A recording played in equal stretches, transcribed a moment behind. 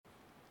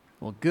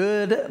Well,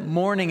 good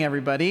morning,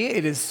 everybody.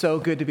 It is so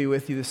good to be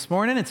with you this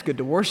morning. It's good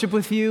to worship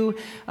with you.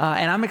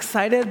 And I'm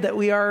excited that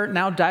we are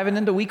now diving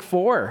into week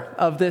 4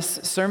 of this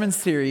sermon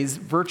series,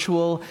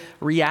 Virtual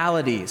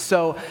Reality.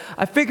 So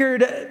I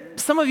figured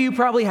some of you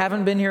probably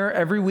haven't been here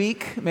every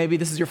week. Maybe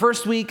this is your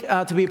first week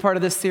to be a part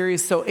of this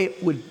series, so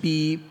it would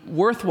be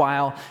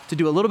worthwhile to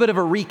do a little bit of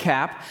a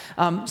recap.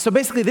 So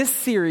basically, this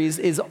series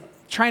is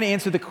trying to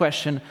answer the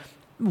question,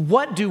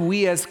 what do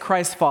we as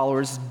Christ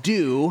followers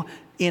do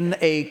in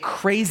a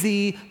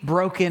crazy,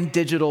 broken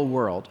digital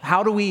world?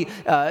 How do we,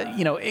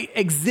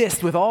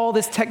 exist with all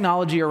this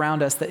technology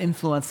around us that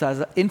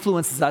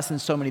influences us in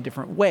so many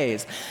different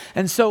ways?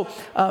 And so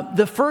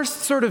the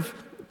first sort of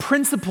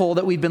principle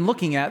that we've been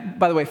looking at,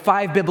 by the way,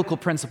 5 biblical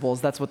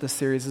principles, that's what this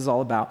series is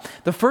all about.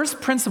 The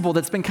first principle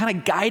that's been kind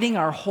of guiding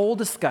our whole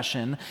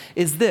discussion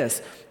is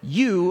this: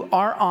 you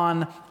are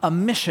on a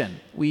mission.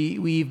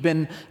 We've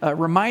been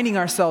reminding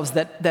ourselves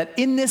that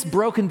in this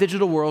broken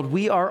digital world,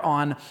 we are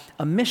on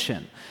a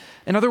mission.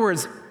 In other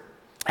words,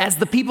 as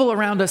the people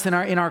around us in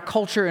our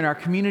culture, in our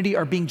community,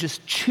 are being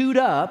just chewed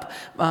up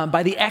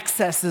by the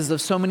excesses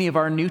of so many of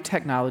our new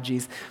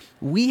technologies,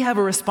 we have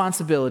a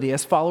responsibility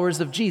as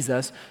followers of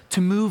Jesus to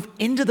move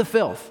into the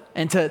filth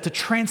and to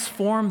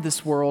transform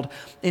this world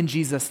in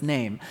Jesus'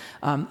 name.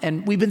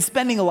 And we've been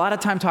spending a lot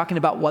of time talking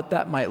about what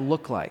that might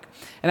look like.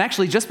 And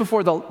actually, just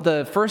before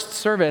the first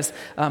service,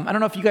 I don't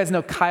know if you guys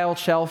know Kyle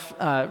Shelf,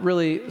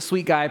 really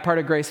sweet guy, part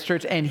of Grace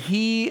Church, and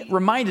he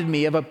reminded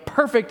me of a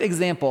perfect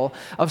example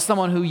of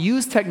someone who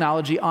used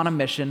technology on a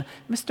mission,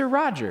 Mr.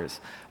 Rogers.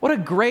 What a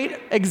great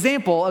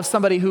example of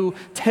somebody who,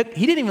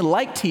 he didn't even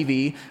like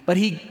TV, but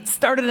he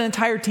started an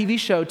entire TV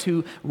show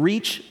to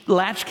reach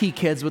latchkey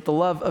kids with the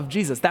love of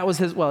Jesus. That was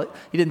his, well,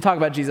 he didn't talk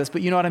about Jesus,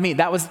 but you know what I mean.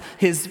 That was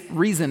his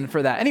reason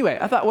for that. Anyway,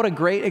 I thought what a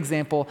great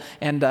example,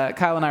 and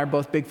Kyle and I are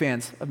both big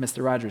fans of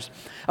Mr. Rogers.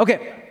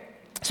 Okay,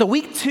 so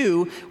week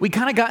 2, we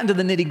kind of got into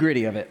the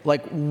nitty-gritty of it.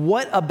 Like,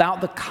 what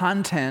about the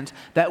content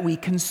that we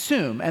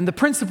consume? And the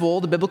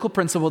biblical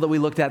principle that we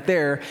looked at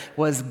there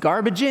was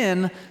garbage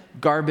in,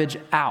 garbage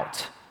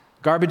out.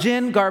 Garbage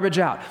in, garbage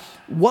out.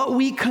 What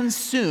we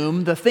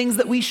consume, the things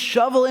that we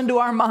shovel into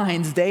our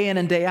minds day in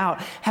and day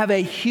out, have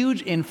a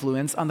huge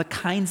influence on the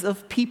kinds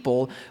of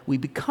people we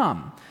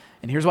become.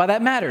 And here's why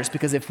that matters,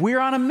 because if we're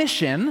on a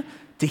mission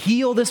to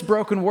heal this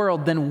broken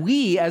world, then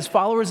we, as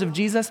followers of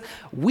Jesus,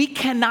 we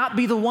cannot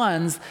be the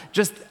ones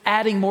just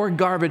adding more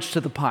garbage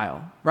to the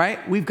pile,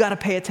 right? We've got to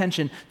pay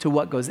attention to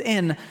what goes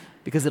in,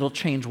 because it'll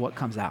change what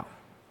comes out.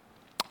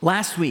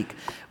 Last week,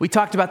 we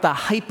talked about the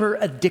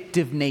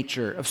hyper-addictive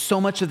nature of so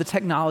much of the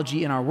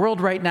technology in our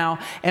world right now,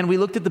 and we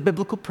looked at the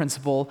biblical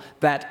principle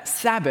that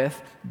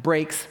Sabbath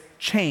breaks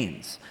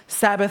chains.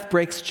 Sabbath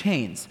breaks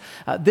chains.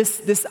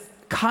 This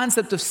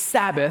concept of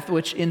Sabbath,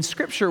 which in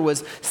Scripture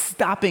was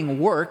stopping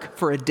work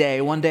for a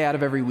day, one day out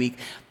of every week,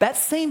 that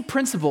same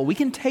principle, we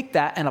can take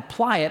that and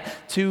apply it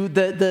to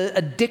the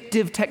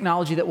addictive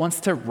technology that wants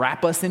to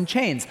wrap us in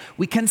chains.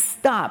 We can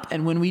stop,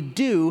 and when we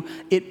do,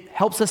 it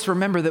helps us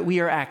remember that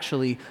we are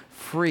actually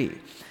free.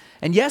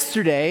 And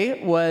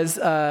yesterday was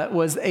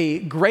a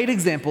great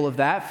example of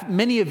that.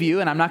 Many of you,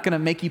 and I'm not going to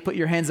make you put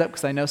your hands up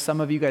because I know some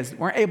of you guys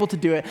weren't able to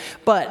do it,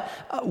 but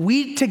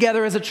we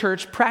together as a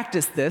church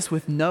practiced this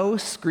with no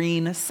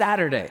screen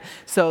Saturday.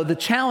 So the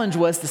challenge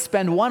was to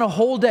spend a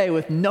whole day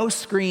with no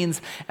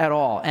screens at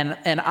all.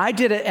 And I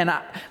did it, and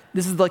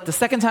this is like the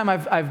second time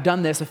I've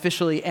done this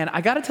officially, and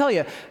I got to tell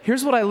you,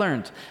 here's what I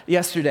learned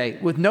yesterday.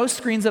 With no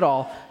screens at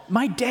all,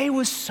 my day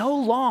was so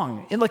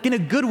long, in a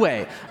good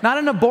way, not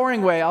in a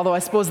boring way, although I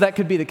suppose that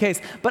could be the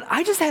case, but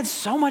I just had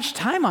so much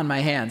time on my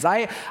hands.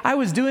 I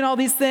was doing all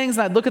these things,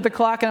 and I'd look at the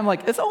clock, and I'm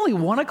like, it's only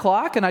 1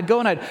 o'clock, and I'd go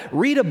and I'd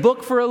read a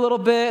book for a little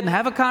bit and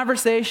have a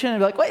conversation, and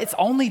be like, wait, it's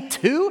only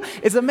 2?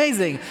 It's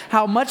amazing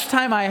how much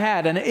time I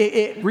had, and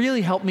it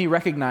really helped me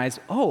recognize,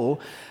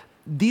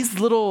 these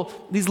little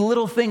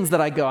things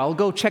that I'll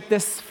go check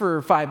this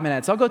for 5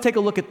 minutes. I'll go take a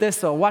look at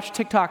this. I'll watch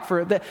TikTok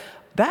for that.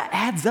 That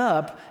adds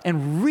up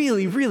and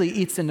really, really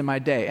eats into my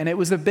day. And it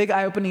was a big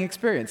eye-opening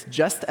experience,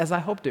 just as I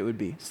hoped it would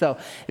be. So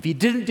if you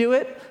didn't do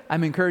it,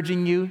 I'm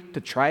encouraging you to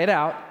try it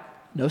out.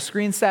 No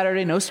screen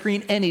Saturday, no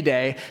screen any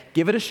day.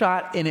 Give it a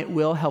shot, and it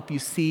will help you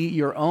see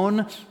your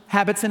own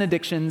habits and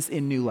addictions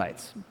in new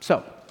lights.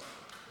 So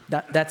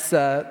that's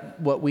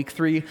what week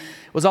 3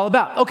 was all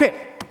about.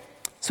 Okay.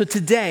 So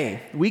today,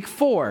 week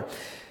 4,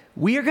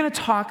 we are going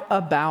to talk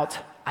about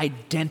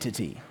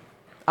identity.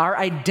 Our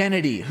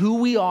identity, who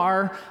we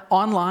are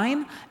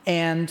online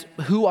and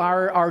who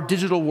our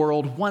digital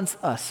world wants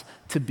us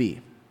to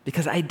be.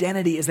 Because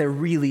identity is a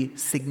really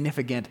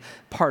significant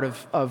part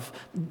of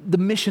the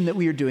mission that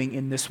we are doing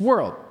in this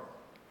world.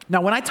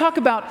 Now, when I talk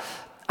about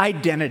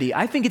identity,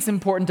 I think it's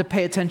important to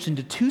pay attention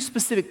to 2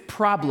 specific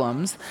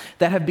problems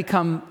that have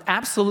become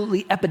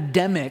absolutely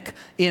epidemic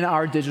in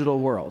our digital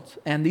world.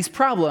 And these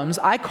problems,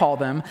 I call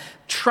them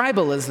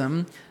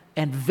tribalism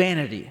and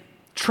vanity.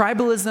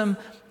 Tribalism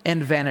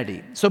and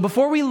vanity. So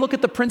before we look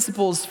at the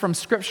principles from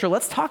Scripture,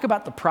 let's talk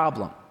about the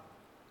problem.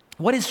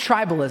 What is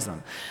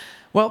tribalism?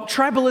 Well,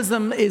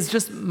 tribalism is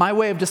just my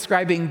way of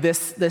describing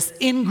this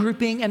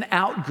in-grouping and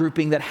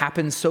out-grouping that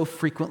happens so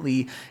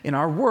frequently in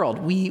our world.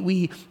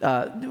 We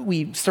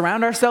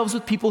surround ourselves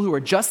with people who are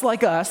just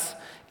like us,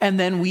 and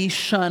then we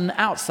shun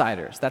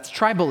outsiders. That's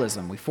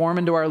tribalism. We form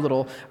into our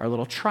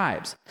little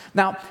tribes.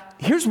 Now,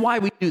 here's why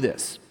we do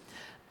this.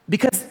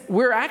 Because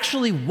we're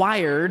actually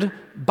wired,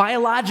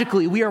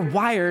 biologically, we are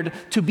wired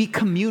to be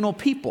communal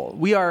people.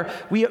 We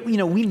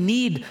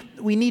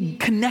need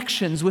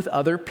connections with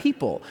other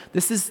people.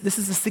 This is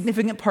a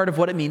significant part of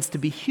what it means to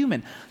be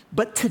human.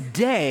 But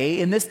today,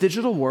 in this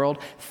digital world,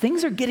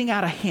 things are getting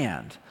out of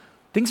hand.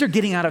 Things are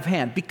getting out of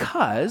hand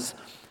because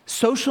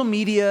social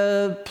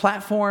media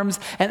platforms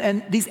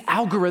and these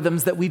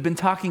algorithms that we've been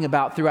talking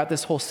about throughout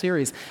this whole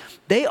series,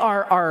 they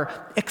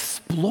are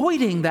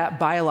exploiting that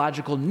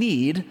biological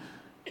need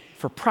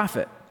for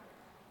profit.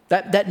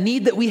 That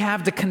need that we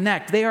have to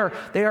connect, they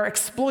are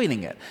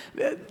exploiting it.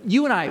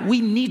 You and I,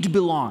 we need to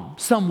belong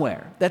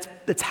somewhere.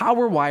 That's how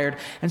we're wired.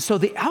 And so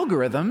the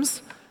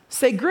algorithms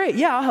say, great,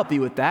 yeah, I'll help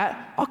you with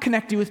that. I'll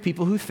connect you with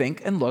people who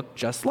think and look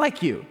just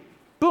like you.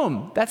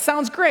 Boom, that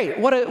sounds great.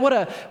 What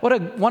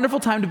a wonderful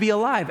time to be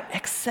alive.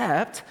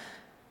 Except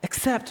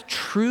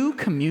true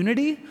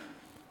community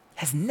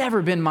has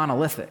never been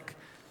monolithic.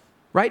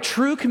 Right?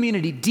 True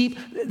community, deep,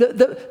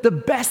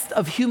 the best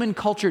of human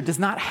culture does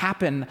not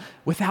happen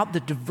without the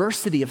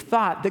diversity of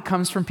thought that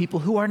comes from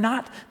people who are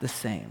not the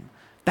same.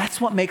 That's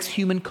what makes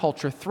human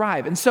culture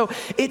thrive. And so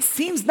it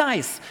seems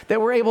nice that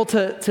we're able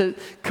to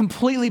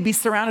completely be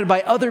surrounded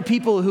by other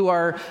people who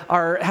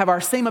have our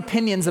same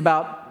opinions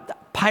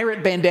about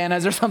pirate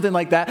bandanas or something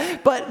like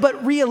that.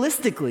 But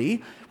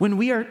realistically, when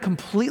we are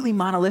completely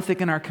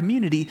monolithic in our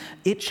community,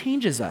 it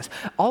changes us.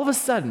 All of a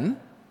sudden,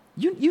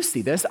 you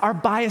see this, our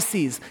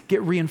biases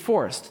get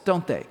reinforced,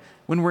 don't they?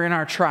 When we're in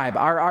our tribe,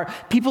 our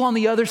people on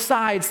the other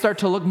side start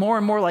to look more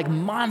and more like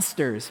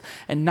monsters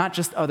and not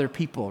just other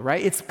people,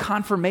 right? It's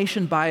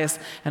confirmation bias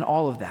and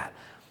all of that.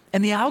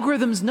 And the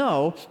algorithms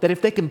know that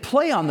if they can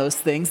play on those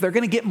things, they're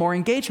going to get more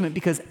engagement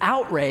because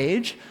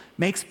outrage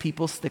makes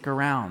people stick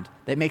around.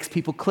 That makes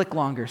people click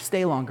longer,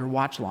 stay longer,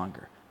 watch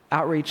longer.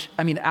 Outrage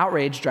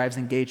drives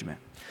engagement.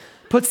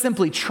 Put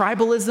simply,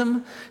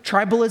 tribalism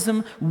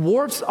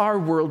warps our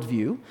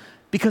worldview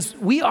because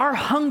we are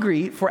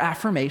hungry for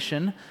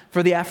affirmation,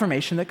 for the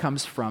affirmation that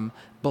comes from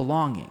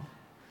belonging.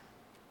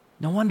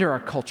 No wonder our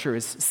culture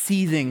is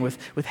seething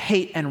with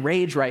hate and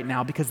rage right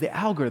now because the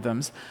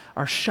algorithms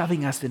are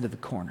shoving us into the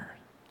corner.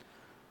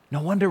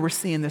 No wonder we're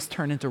seeing this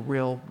turn into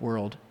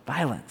real-world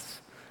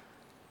violence.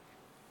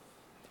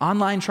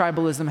 Online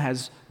tribalism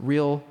has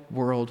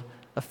real-world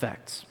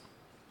effects.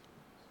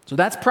 So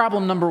that's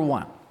problem number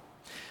one.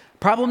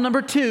 Problem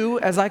number two,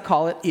 as I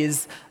call it,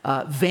 is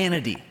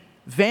vanity.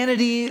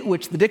 Vanity,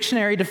 which the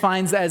dictionary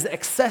defines as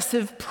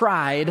excessive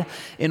pride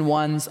in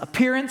one's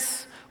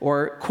appearance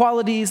or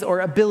qualities or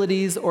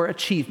abilities or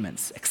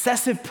achievements.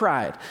 Excessive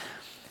pride.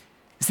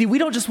 See, we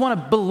don't just want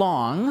to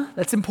belong,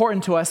 that's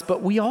important to us,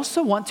 but we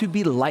also want to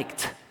be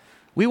liked.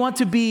 We want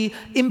to be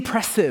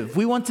impressive.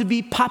 We want to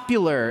be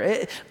popular.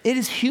 It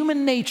is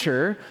human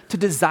nature to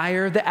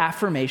desire the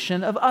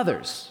affirmation of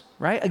others,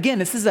 right? Again,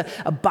 this is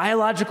a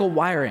biological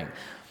wiring.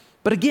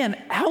 But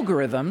again,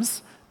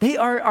 algorithms, they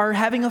are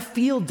having a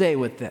field day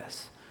with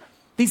this.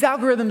 These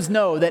algorithms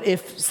know that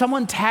if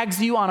someone tags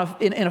you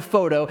in a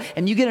photo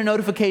and you get a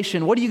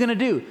notification, what are you going to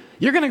do?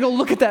 You're going to go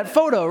look at that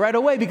photo right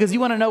away because you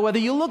want to know whether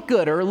you look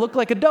good or look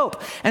like a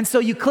dope. And so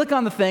you click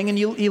on the thing and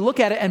you look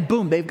at it and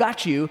boom, they've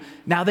got you.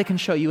 Now they can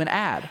show you an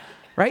ad,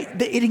 right?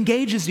 It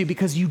engages you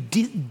because you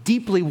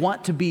deeply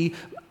want to be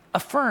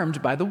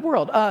affirmed by the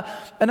world.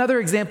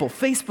 Another example,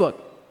 Facebook.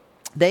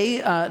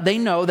 They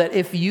know that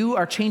if you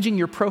are changing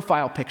your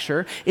profile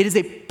picture, it is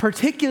a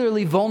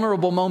particularly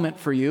vulnerable moment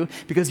for you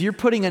because you're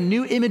putting a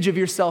new image of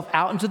yourself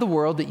out into the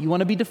world that you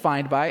want to be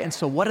defined by. And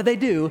so what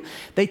do?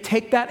 They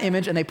take that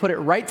image and they put it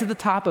right to the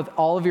top of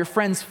all of your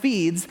friends'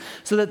 feeds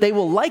so that they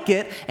will like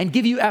it and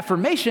give you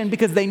affirmation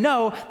because they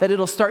know that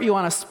it'll start you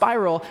on a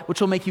spiral,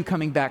 which will make you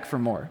coming back for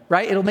more,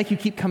 right? It'll make you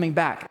keep coming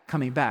back.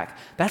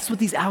 That's what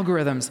these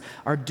algorithms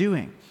are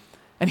doing.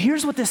 And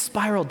here's what this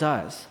spiral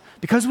does.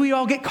 Because we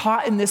all get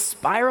caught in this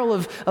spiral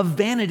of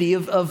vanity,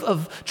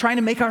 of trying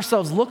to make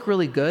ourselves look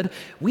really good,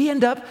 we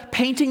end up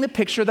painting the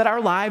picture that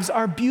our lives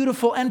are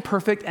beautiful and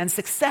perfect and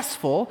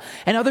successful,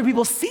 and other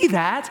people see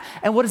that,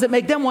 and what does it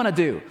make them want to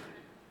do?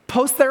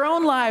 Post their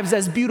own lives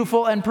as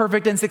beautiful and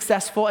perfect and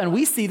successful, and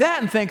we see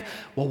that and think,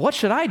 well, what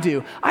should I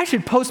do? I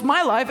should post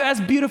my life as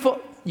beautiful.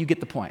 You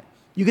get the point.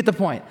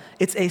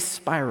 It's a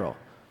spiral.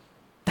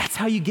 That's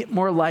how you get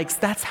more likes.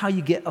 That's how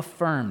you get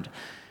affirmed.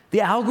 The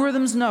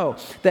algorithms know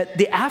that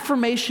the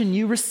affirmation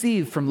you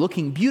receive from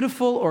looking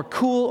beautiful or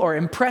cool or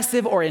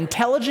impressive or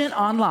intelligent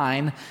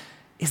online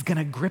is going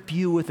to grip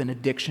you with an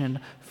addiction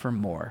for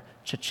more.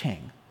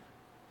 Cha-ching.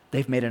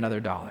 They've made another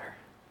dollar.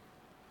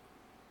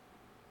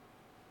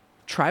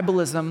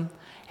 Tribalism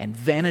and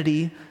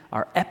vanity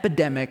are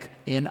epidemic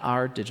in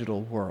our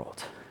digital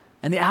world.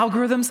 And the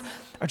algorithms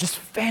are just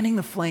fanning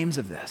the flames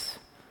of this.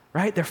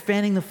 right? They're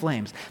fanning the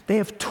flames. They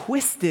have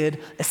twisted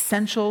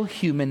essential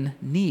human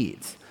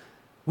needs.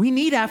 We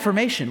need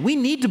affirmation. We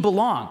need to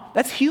belong.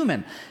 That's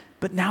human.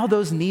 But now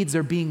those needs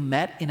are being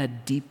met in a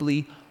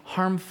deeply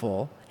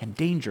harmful and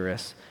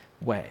dangerous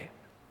way.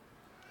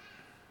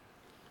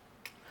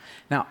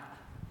 Now,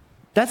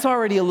 that's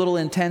already a little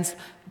intense,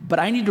 but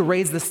I need to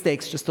raise the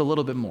stakes just a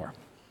little bit more.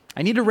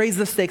 I need to raise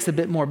the stakes a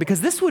bit more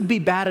because this would be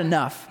bad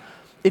enough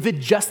if it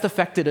just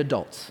affected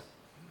adults.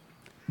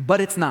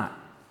 But it's not.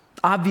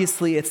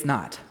 Obviously, it's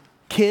not.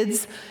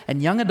 Kids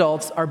and young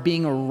adults are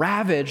being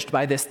ravaged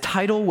by this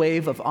tidal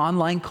wave of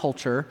online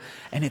culture,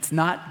 and it's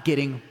not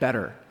getting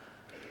better.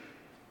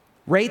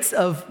 Rates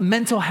of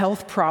mental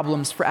health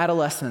problems for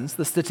adolescents,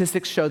 the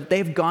statistics show that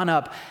they've gone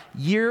up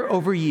year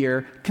over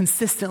year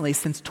consistently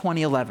since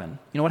 2011.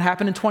 You know what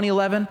happened in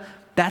 2011?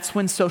 That's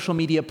when social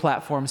media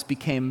platforms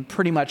became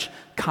pretty much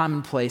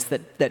commonplace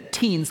that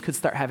teens could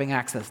start having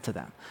access to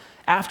them.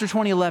 After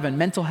 2011,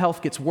 mental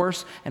health gets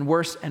worse and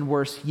worse and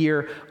worse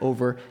year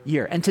over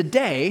year. And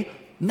today,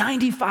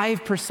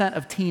 95%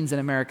 of teens in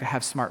America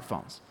have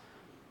smartphones.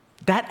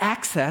 That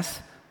access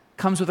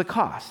comes with a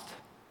cost.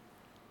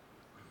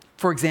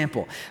 For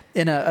example,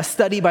 in a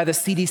study by the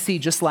CDC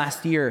just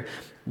last year,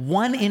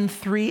 1 in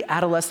 3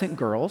 adolescent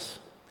girls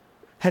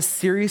has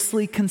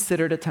seriously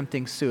considered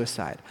attempting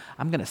suicide.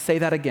 I'm going to say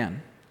that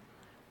again.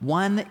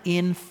 1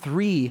 in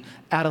 3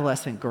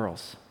 adolescent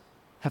girls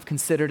have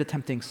considered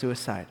attempting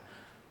suicide.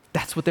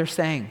 That's what they're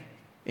saying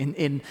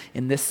in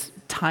this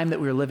time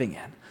that we're living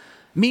in.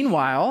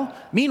 Meanwhile,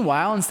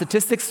 and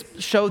statistics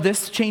show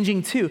this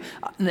changing too,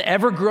 an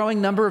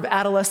ever-growing number of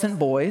adolescent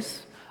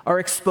boys are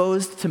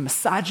exposed to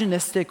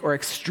misogynistic or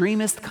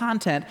extremist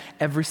content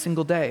every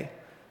single day,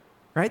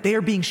 right? They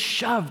are being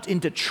shoved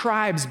into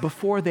tribes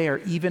before they are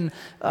even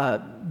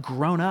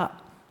grown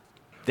up.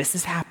 This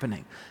is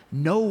happening.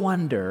 No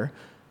wonder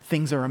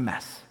things are a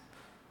mess.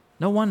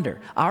 No wonder.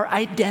 Our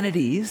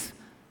identities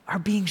are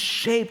being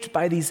shaped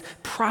by these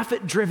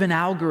profit-driven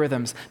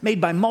algorithms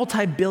made by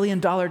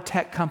multi-billion-dollar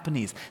tech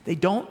companies. They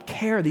don't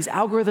care. These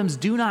algorithms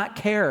do not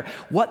care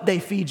what they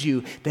feed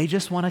you. They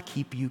just want to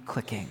keep you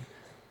clicking.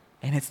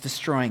 And it's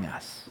destroying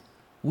us.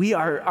 We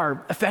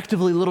are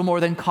effectively little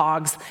more than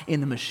cogs in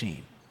the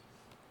machine.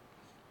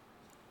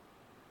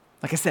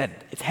 Like I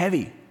said, it's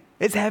heavy.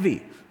 It's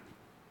heavy.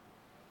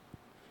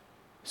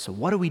 So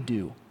what do we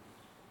do?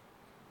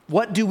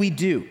 What do we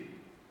do?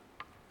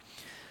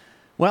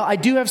 Well, I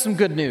do have some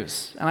good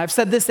news, and I've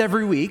said this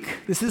every week.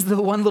 This is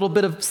the one little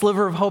bit of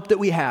sliver of hope that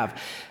we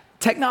have.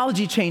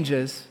 Technology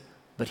changes,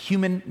 but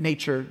human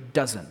nature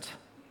doesn't.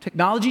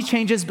 Technology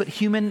changes, but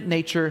human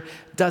nature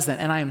doesn't.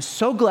 And I am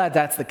so glad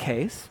that's the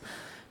case,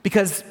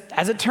 because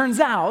as it turns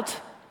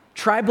out,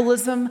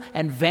 tribalism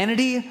and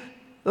vanity,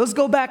 those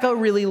go back a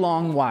really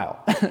long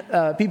while.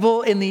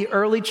 People in the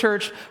early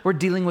church were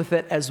dealing with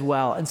it as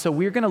well. And so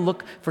we're going to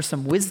look for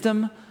some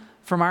wisdom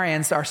from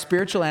our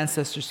spiritual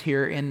ancestors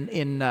here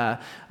in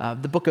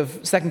the book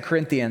of 2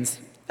 Corinthians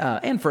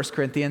and 1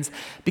 Corinthians,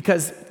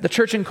 because the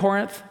church in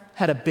Corinth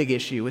had a big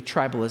issue with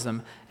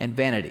tribalism and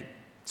vanity.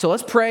 So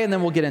let's pray and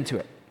then we'll get into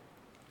it.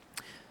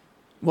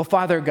 Well,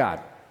 Father God,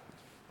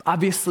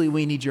 obviously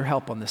we need your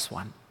help on this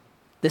one.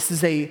 This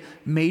is a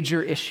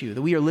major issue,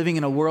 that we are living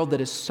in a world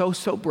that is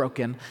so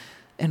broken,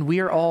 and we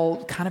are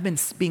all kind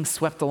of being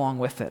swept along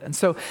with it. And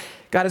so,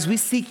 God, as we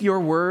seek your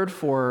word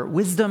for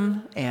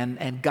wisdom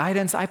and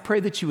guidance, I pray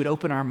that you would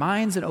open our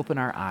minds and open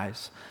our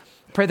eyes.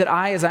 I pray that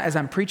as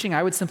I'm preaching,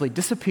 I would simply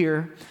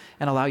disappear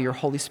and allow your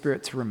Holy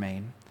Spirit to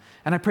remain.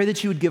 And I pray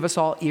that you would give us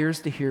all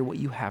ears to hear what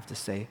you have to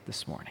say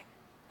this morning.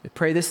 We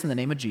pray this in the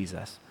name of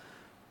Jesus.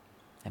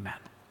 Amen.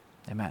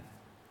 Amen.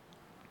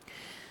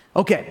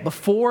 Okay,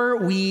 before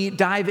we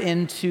dive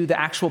into the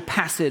actual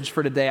passage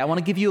for today, I want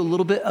to give you a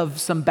little bit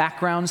of some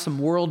background, some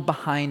world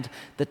behind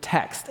the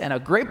text. And a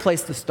great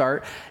place to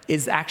start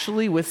is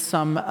actually with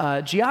some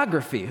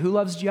geography. Who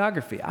loves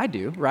geography? I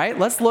do, right?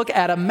 Let's look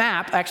at a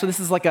map. Actually,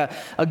 this is like a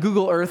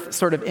Google Earth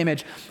sort of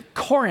image.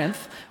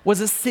 Corinth was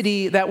a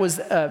city that was,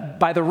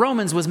 by the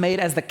Romans, was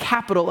made as the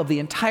capital of the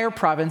entire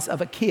province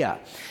of Achaia.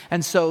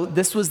 And so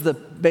this was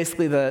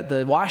basically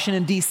the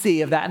Washington,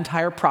 D.C. of that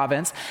entire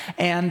province.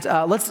 And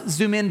let's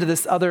zoom into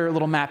this other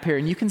little map here.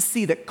 And you can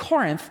see that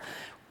Corinth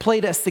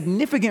played a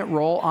significant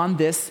role on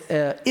this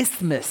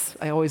isthmus.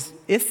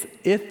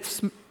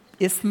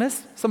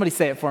 Isthmus? Somebody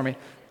say it for me.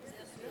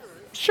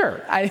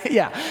 Sure,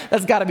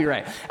 that's got to be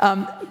right.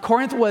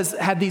 Corinth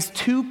had these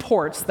 2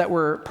 ports that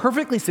were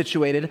perfectly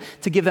situated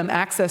to give them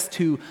access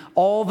to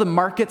all the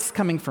markets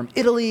coming from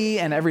Italy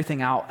and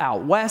everything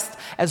out west,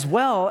 as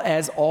well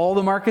as all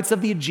the markets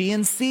of the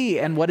Aegean Sea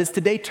and what is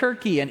today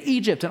Turkey and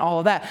Egypt and all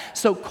of that.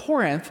 So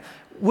Corinth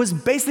was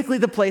basically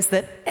the place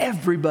that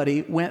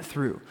everybody went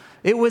through.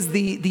 It was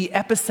the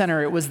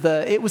epicenter.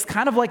 It was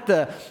kind of like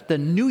the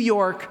New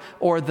York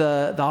or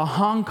the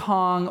Hong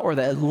Kong or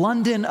the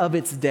London of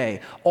its day.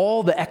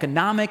 All the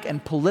economic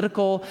and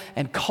political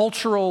and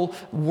cultural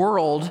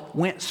world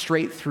went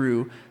straight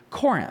through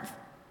Corinth.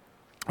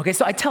 Okay,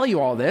 so I tell you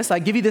all this, I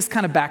give you this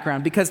kind of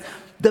background because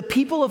the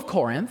people of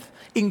Corinth,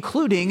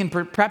 including and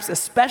perhaps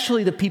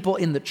especially the people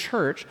in the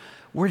church,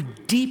 were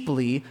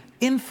deeply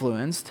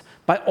influenced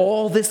by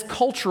all these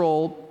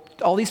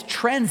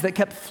trends that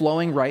kept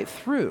flowing right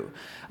through.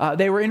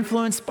 They were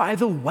influenced by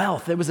the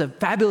wealth. It was a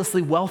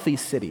fabulously wealthy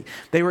city.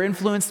 They were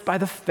influenced by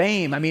the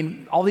fame. I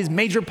mean, all these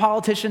major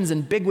politicians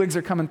and bigwigs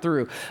are coming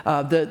through.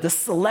 The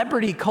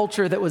celebrity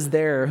culture that was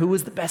there, who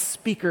was the best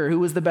speaker, who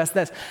was the best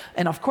this.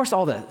 And of course,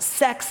 all the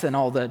sex and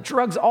all the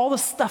drugs, all the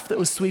stuff that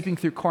was sweeping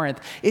through Corinth,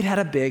 it had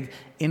a big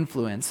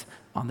influence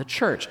on the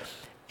church.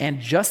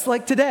 And just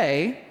like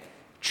today,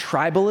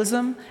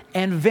 tribalism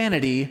and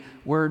vanity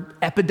were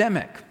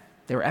epidemic.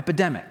 They were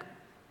epidemic.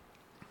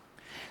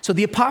 So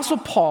the Apostle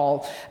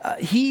Paul,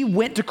 he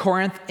went to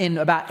Corinth in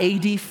about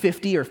AD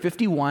 50 or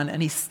 51,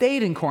 and he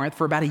stayed in Corinth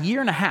for about a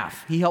year and a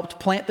half. He helped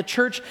plant the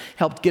church,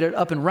 helped get it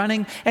up and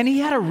running, and he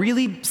had a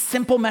really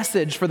simple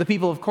message for the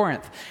people of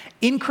Corinth.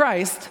 In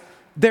Christ,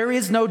 there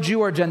is no Jew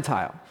or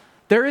Gentile.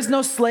 There is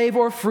no slave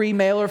or free,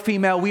 male or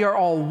female. We are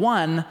all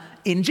one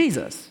in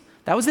Jesus.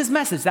 That was his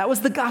message. That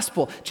was the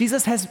gospel.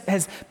 Jesus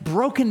has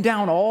broken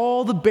down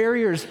all the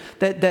barriers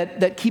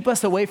that keep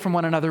us away from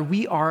one another.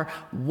 We are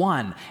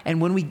one. And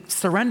when we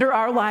surrender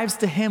our lives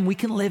to him, we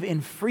can live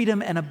in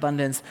freedom and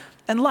abundance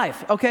and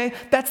life, okay?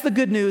 That's the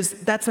good news.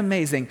 That's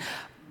amazing.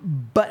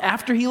 But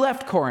after he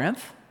left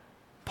Corinth,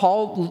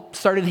 Paul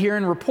started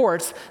hearing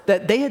reports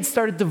that they had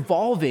started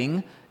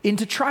devolving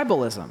into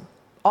tribalism,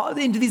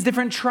 into these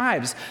different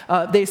tribes.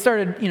 They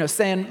started,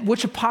 saying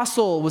which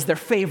apostle was their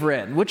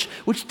favorite, and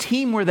which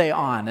team were they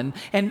on.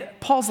 And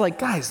Paul's like,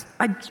 guys,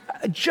 I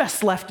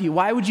just left you.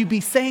 Why would you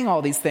be saying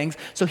all these things?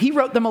 So he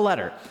wrote them a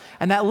letter.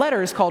 And that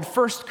letter is called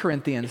 1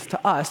 Corinthians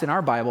to us in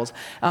our Bibles.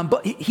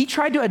 But he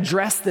tried to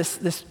address this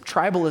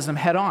tribalism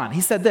head on. He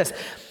said this.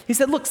 He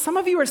said, look, some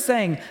of you are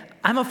saying,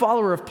 I'm a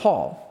follower of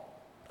Paul.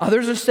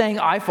 Others are saying,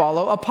 I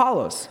follow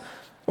Apollos.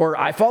 Or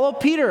I follow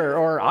Peter.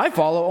 Or I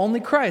follow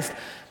only Christ.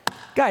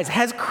 Guys,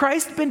 has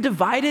Christ been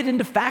divided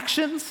into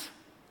factions?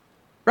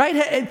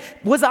 Right?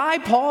 Was I,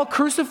 Paul,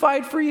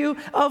 crucified for you?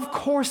 Of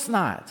course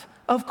not.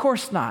 Of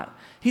course not.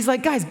 He's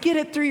like, guys, get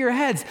it through your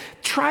heads.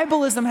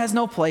 Tribalism has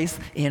no place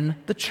in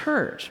the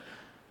church.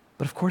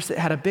 But of course, it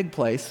had a big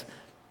place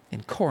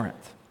in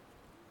Corinth.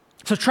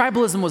 So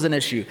tribalism was an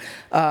issue.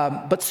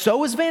 But so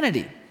was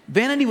vanity.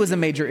 Vanity was a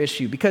major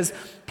issue because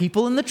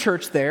people in the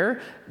church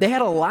there, they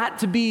had a lot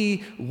to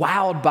be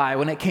wowed by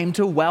when it came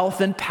to wealth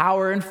and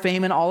power and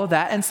fame and all of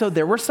that. And so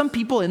there were some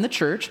people in the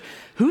church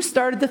who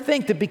started to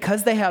think that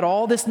because they had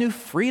all this new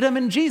freedom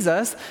in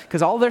Jesus,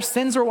 because all their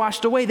sins were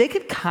washed away, they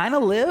could kind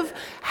of live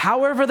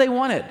however they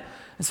wanted.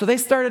 And so they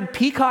started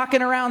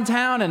peacocking around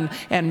town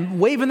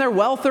and waving their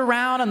wealth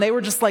around, and they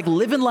were just like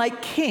living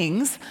like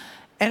kings.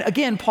 And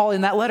again, Paul,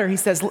 in that letter, he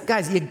says,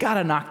 guys, you got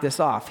to knock this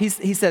off. He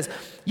says,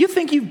 you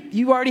think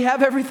you already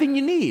have everything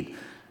you need,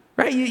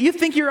 right? You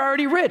think you're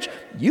already rich.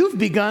 You've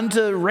begun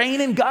to reign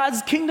in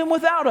God's kingdom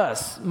without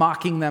us,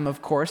 mocking them,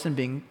 of course, and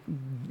being,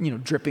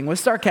 dripping with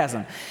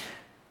sarcasm.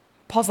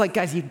 Paul's like,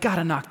 guys, you got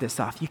to knock this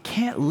off. You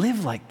can't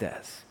live like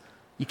this.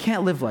 You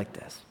can't live like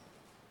this.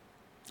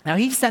 Now,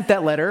 he sent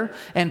that letter,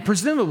 and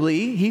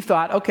presumably he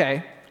thought,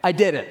 okay, I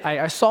did it.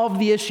 I solved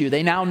the issue.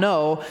 They now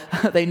know,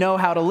 they know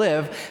how to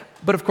live.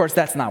 But of course,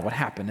 that's not what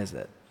happened, is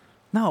it?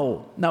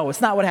 No,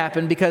 it's not what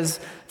happened because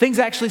things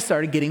actually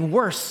started getting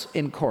worse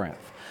in Corinth.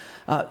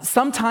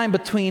 Sometime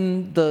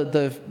between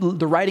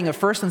the writing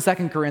of 1 and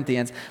 2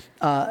 Corinthians,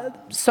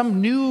 some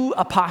new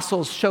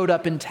apostles showed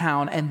up in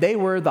town, and they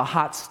were the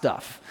hot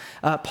stuff.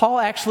 Paul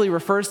actually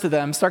refers to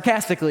them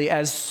sarcastically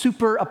as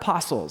super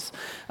apostles.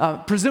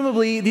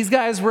 Presumably, these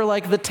guys were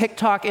like the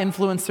TikTok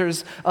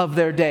influencers of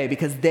their day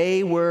because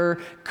they were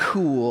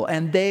cool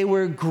and they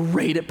were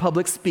great at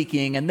public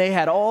speaking and they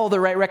had all the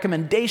right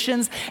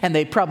recommendations and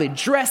they probably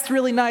dressed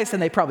really nice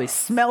and they probably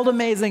smelled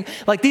amazing.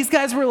 Like these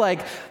guys were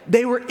like,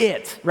 they were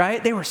it,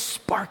 right? They were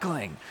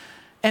sparkling.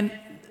 And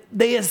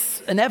they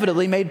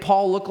inevitably made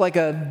Paul look like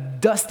a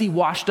dusty,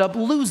 washed up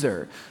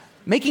loser.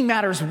 Making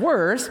matters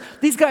worse,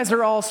 these guys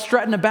are all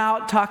strutting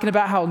about, talking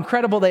about how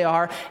incredible they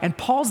are, and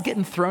Paul's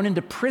getting thrown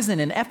into prison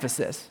in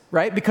Ephesus,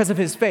 right, because of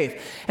his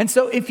faith. And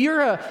so if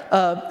you're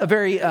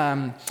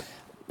a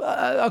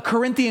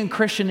Corinthian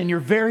Christian and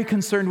you're very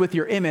concerned with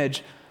your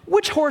image,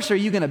 which horse are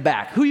you going to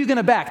back? Who are you going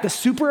to back? The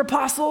super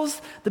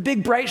apostles, the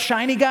big, bright,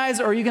 shiny guys,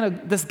 or are you going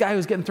to this guy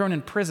who's getting thrown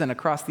in prison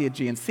across the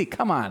Aegean Sea?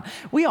 Come on.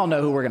 We all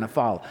know who we're going to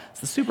follow. It's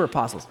the super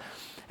apostles.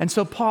 And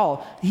so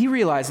Paul, he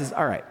realizes,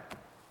 all right,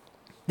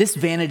 this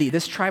vanity,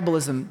 this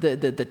tribalism,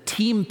 the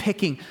team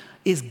picking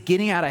is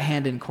getting out of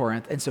hand in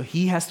Corinth, and so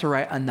he has to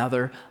write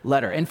another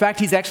letter. In fact,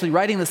 he's actually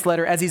writing this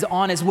letter as he's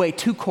on his way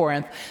to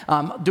Corinth,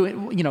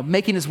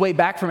 making his way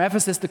back from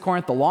Ephesus to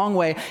Corinth the long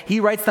way. He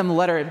writes them a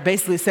letter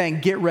basically saying,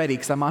 get ready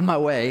because I'm on my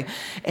way.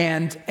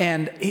 And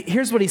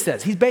here's what he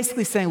says. He's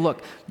basically saying,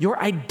 look, your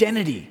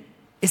identity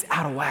is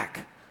out of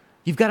whack.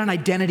 You've got an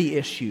identity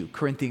issue,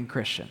 Corinthian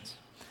Christians.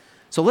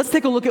 So let's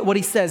take a look at what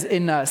he says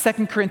in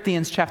 2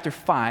 Corinthians chapter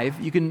 5.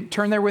 You can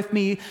turn there with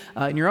me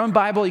in your own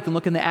Bible. You can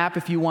look in the app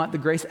if you want, the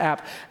Grace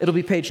app. It'll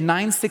be page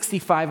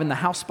 965 in the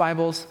house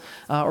Bibles,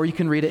 or you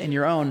can read it in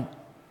your own.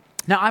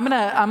 Now, I'm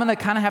gonna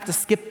kind of have to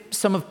skip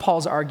some of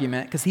Paul's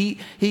argument because he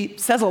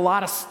says a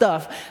lot of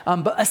stuff.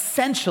 But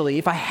essentially,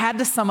 if I had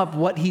to sum up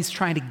what he's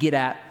trying to get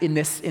at in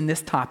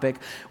this topic,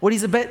 what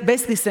he's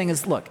basically saying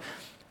is, look,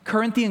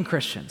 Corinthian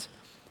Christians,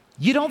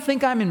 you don't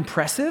think I'm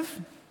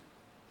impressive?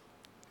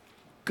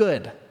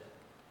 Good,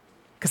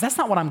 because that's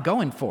not what I'm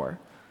going for.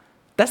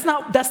 That's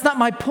not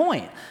my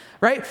point,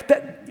 right?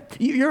 That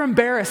you're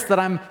embarrassed that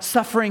I'm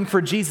suffering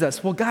for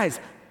Jesus. Well, guys,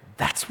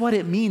 that's what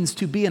it means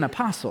to be an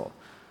apostle.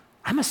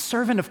 I'm a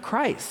servant of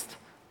Christ.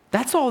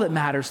 That's all that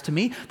matters to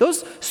me.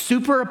 Those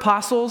super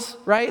apostles,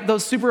 right?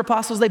 Those super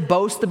apostles, they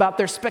boast about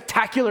their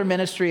spectacular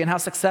ministry and how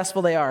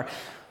successful they are.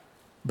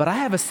 But I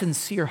have a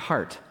sincere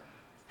heart,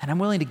 and I'm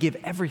willing to give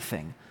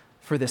everything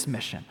for this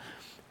mission.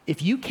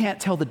 If you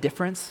can't tell the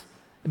difference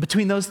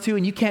between those two,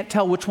 and you can't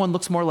tell which one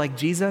looks more like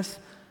Jesus,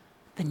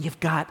 then you've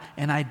got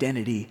an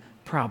identity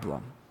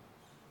problem.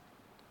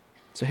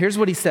 So here's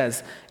what he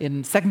says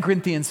in 2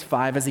 Corinthians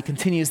 5 as he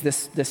continues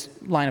this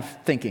line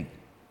of thinking.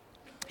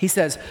 He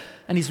says,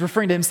 and he's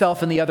referring to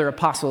himself and the other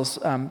apostles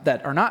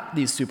that are not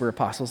these super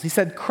apostles. He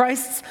said,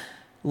 Christ's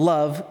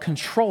love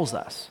controls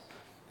us.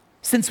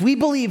 Since we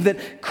believe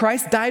that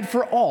Christ died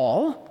for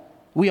all,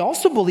 we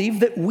also believe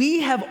that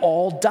we have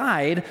all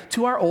died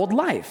to our old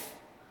life.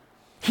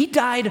 He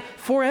died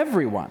for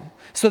everyone,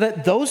 so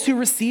that those who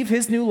receive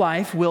his new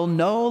life will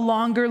no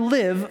longer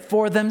live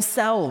for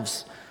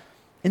themselves.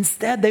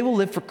 Instead, they will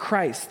live for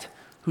Christ,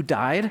 who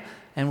died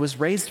and was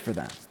raised for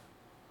them.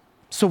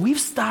 So we've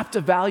stopped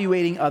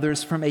evaluating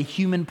others from a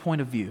human point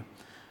of view.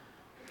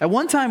 At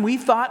one time, we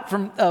thought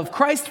of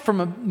Christ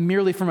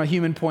merely from a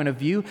human point of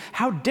view.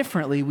 How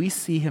differently we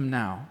see him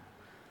now.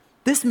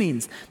 This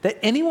means that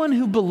anyone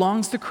who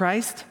belongs to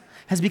Christ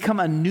has become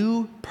a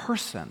new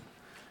person.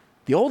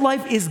 The old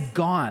life is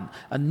gone.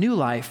 A new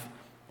life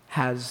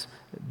has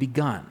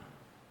begun.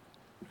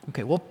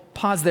 Okay, we'll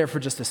pause there for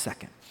just a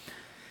second.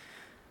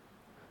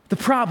 The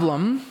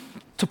problem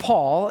to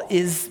Paul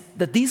is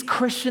that these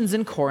Christians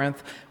in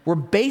Corinth were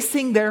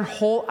basing their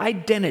whole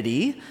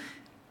identity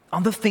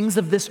on the things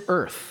of this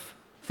earth,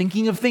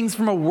 thinking of things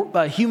from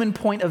a human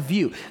point of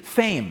view.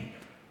 Fame,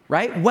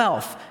 right?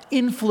 Wealth,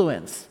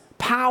 influence,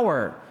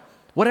 power,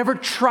 whatever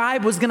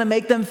tribe was going to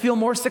make them feel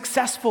more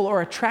successful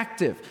or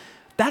attractive.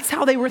 That's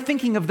how they were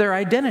thinking of their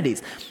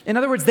identities. In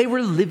other words, they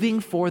were living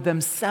for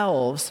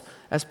themselves,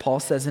 as Paul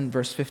says in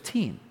verse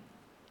 15.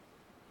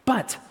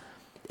 But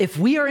if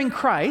we are in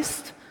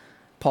Christ,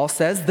 Paul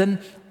says,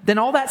 then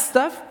all that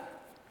stuff,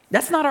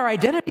 that's not our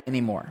identity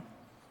anymore.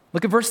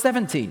 Look at verse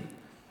 17.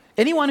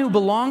 Anyone who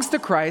belongs to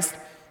Christ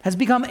has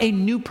become a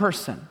new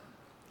person.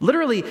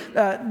 Literally,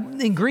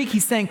 in Greek,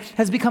 he's saying,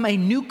 has become a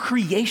new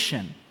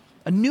creation.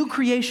 A new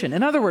creation.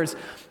 In other words,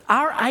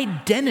 our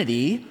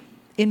identity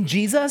in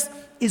Jesus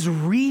is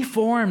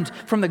reformed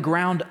from the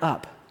ground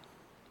up.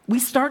 We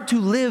start to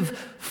live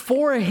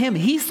for him.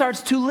 He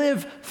starts to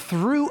live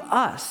through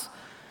us.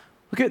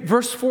 Look at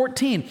verse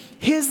 14.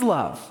 His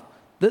love,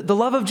 the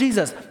love of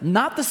Jesus,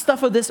 not the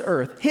stuff of this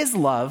earth. His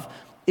love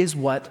is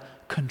what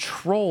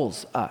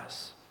controls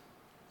us.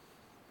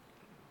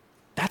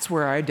 That's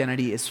where our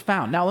identity is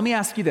found. Now, let me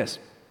ask you this.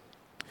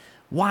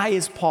 Why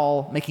is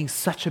Paul making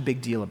such a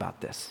big deal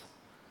about this?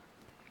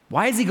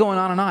 Why is he going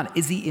on and on?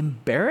 Is he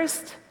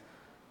embarrassed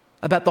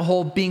about the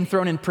whole being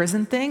thrown in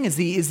prison thing? Is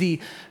he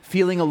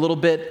feeling a little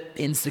bit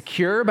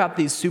insecure about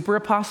these super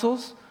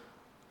apostles?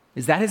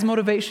 Is that his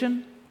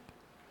motivation?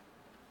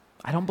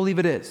 I don't believe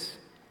it is.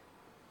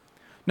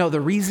 No,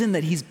 the reason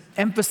that he's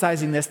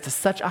emphasizing this to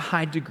such a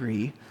high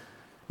degree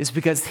is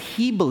because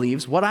he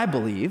believes what I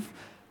believe,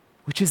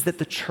 which is that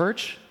the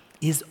church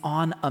is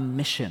on a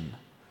mission.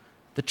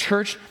 The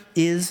church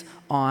is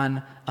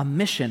on a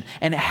mission.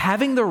 And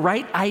having the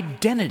right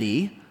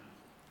identity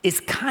is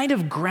kind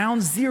of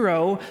ground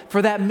zero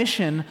for that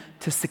mission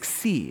to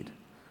succeed.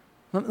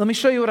 Let me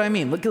show you what I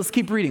mean. Let's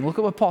keep reading. Look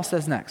at what Paul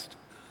says next.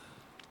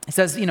 He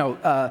says,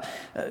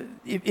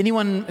 if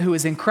anyone who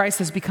is in Christ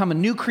has become a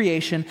new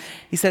creation.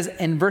 He says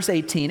in verse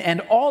 18,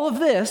 and all of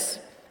this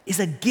is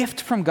a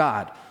gift from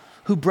God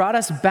who brought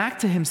us back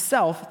to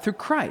himself through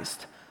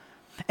Christ.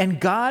 And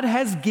God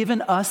has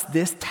given us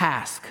this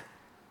task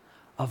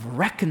of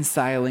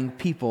reconciling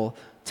people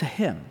to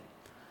him.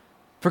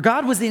 For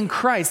God was in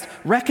Christ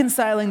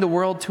reconciling the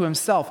world to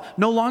himself,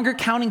 no longer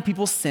counting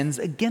people's sins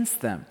against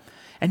them.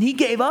 And he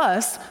gave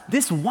us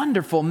this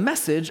wonderful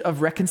message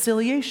of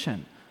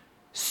reconciliation.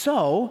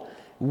 So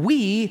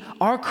we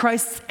are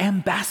Christ's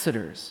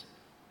ambassadors.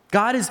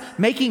 God is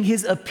making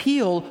his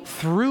appeal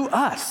through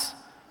us.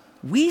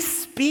 We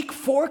speak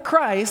for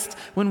Christ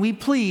when we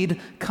plead,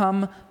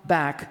 come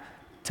back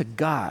to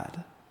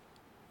God.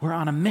 We're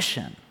on a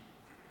mission.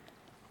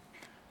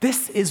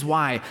 This is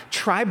why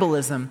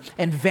tribalism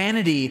and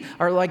vanity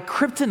are like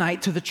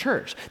kryptonite to the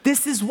church.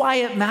 This is why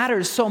it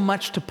matters so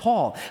much to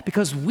Paul,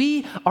 because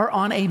we are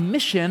on a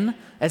mission,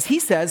 as he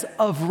says,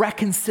 of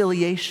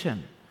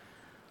reconciliation.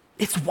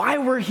 It's why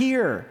we're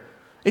here.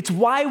 It's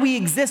why we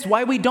exist,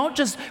 why we don't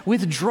just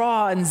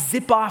withdraw and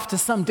zip off to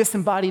some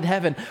disembodied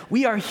heaven.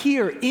 We are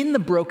here in the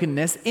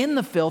brokenness, in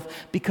the filth,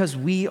 because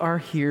we are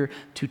here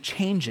to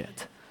change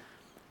it.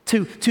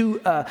 To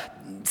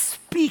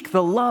speak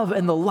the love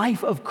and the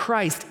life of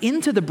Christ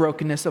into the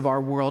brokenness of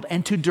our world,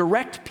 and to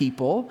direct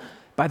people,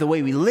 by the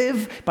way we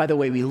live, by the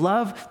way we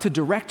love, to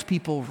direct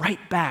people right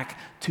back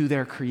to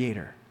their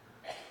Creator.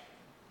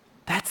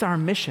 That's our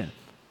mission.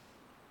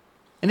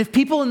 And if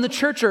people in the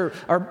church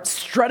are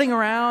strutting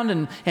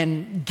around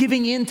and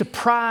giving in to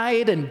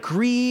pride and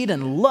greed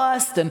and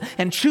lust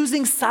and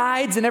choosing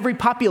sides in every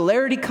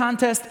popularity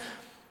contest,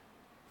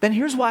 then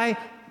here's why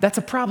that's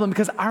a problem,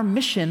 because our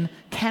mission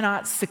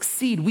cannot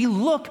succeed.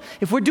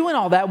 If we're doing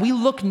all that, we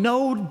look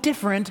no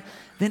different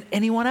than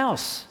anyone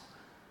else,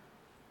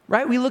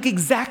 right? We look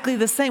exactly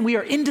the same. We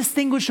are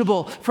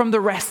indistinguishable from the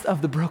rest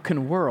of the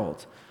broken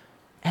world.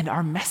 And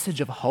our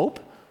message of hope,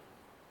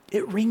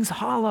 it rings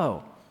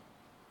hollow.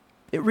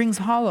 It rings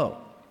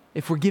hollow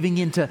if we're giving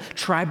in to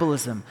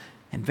tribalism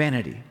and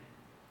vanity.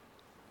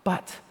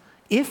 But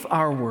if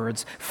our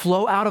words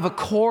flow out of a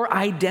core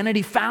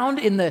identity found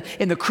in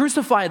the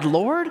crucified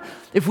Lord,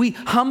 if we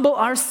humble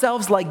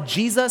ourselves like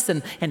Jesus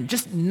and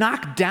just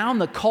knock down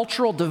the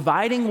cultural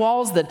dividing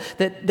walls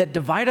that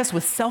divide us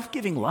with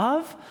self-giving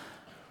love,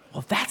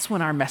 well, that's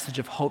when our message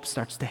of hope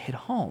starts to hit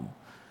home.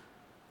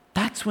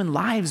 That's when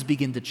lives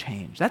begin to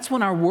change. That's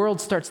when our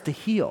world starts to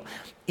heal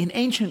in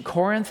ancient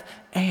Corinth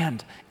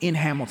and in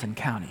Hamilton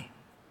County.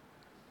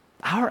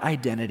 Our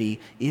identity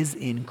is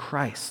in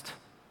Christ.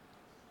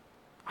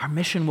 Our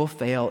mission will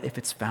fail if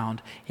it's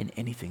found in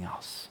anything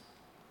else.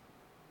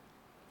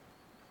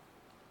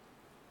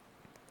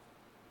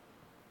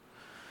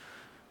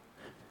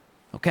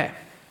 Okay,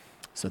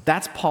 so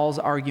that's Paul's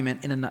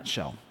argument in a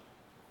nutshell.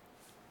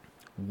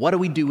 What do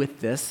we do with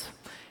this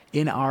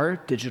in our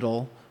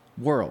digital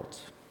world?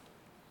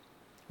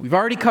 We've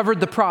already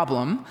covered the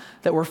problem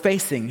that we're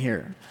facing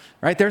here,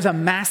 right? There's a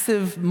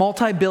massive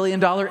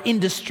multi-billion-dollar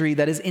industry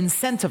that is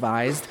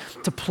incentivized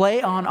to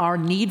play on our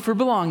need for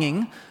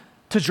belonging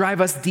to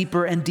drive us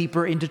deeper and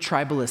deeper into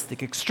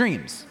tribalistic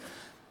extremes.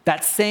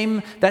 That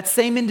same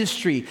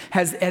industry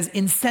has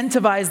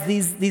incentivized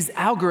these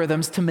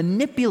algorithms to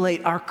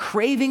manipulate our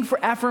craving for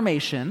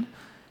affirmation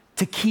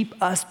to keep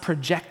us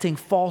projecting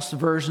false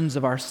versions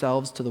of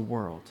ourselves to the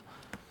world.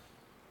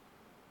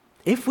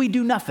 If we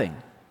do nothing,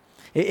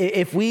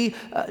 if we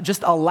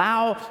just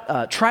allow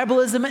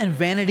tribalism and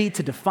vanity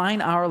to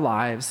define our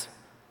lives,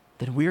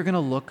 then we're going to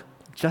look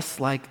just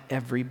like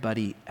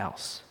everybody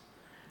else.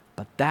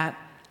 But that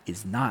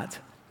is not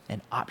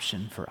an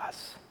option for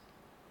us.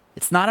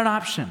 It's not an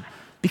option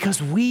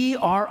because we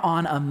are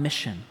on a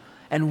mission,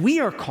 and we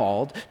are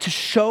called to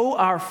show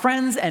our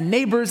friends and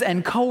neighbors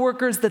and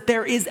coworkers that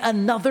there is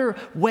another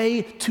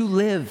way to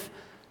live.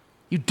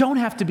 You don't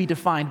have to be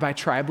defined by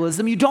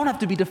tribalism. You don't have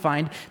to be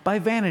defined by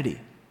vanity.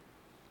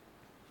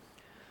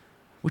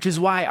 Which is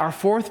why our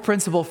fourth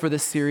principle for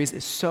this series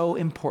is so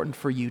important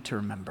for you to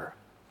remember.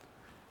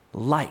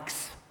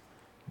 Likes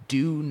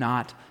do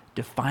not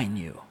define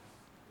you.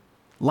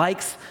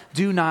 Likes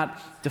do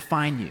not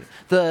define you.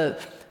 The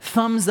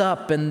thumbs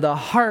up and the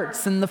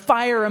hearts and the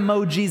fire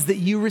emojis that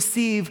you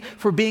receive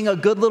for being a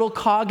good little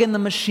cog in the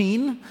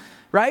machine,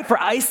 right? For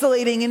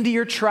isolating into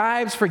your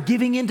tribes, for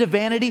giving into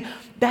vanity,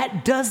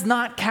 that does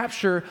not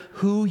capture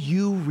who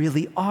you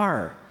really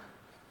are.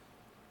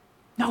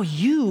 No,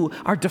 you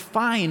are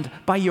defined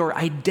by your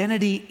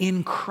identity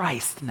in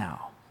Christ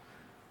now.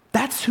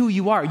 That's who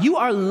you are. You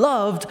are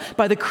loved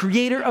by the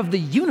creator of the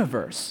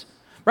universe,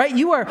 right?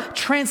 You are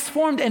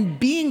transformed and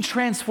being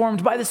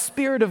transformed by the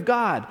Spirit of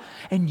God.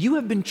 And you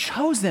have been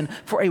chosen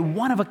for a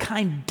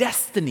one-of-a-kind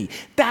destiny.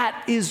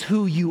 That is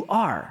who you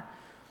are.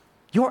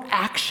 Your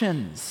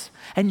actions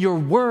and your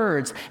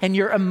words and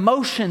your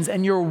emotions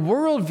and your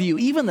worldview,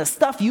 even the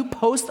stuff you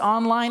post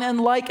online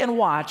and like and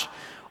watch,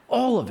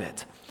 all of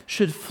it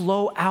should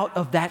flow out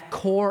of that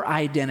core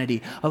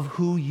identity of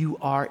who you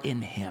are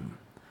in Him.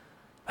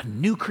 A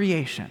new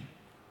creation,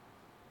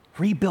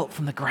 rebuilt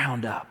from the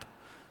ground up.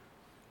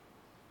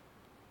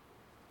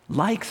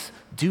 Likes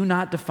do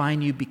not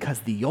define you because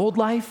the old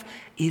life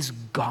is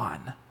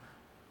gone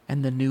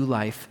and the new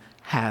life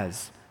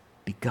has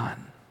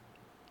begun.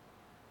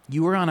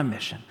 You are on a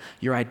mission.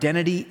 Your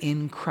identity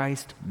in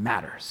Christ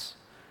matters,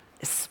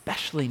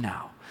 especially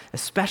now,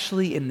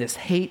 especially in this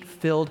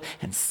hate-filled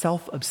and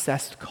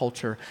self-obsessed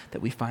culture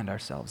that we find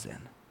ourselves in.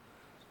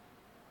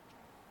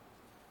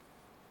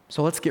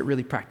 So let's get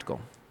really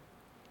practical.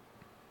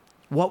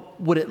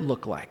 What would it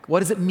look like? What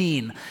does it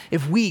mean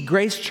if we,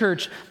 Grace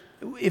Church,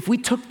 if we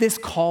took this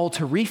call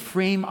to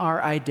reframe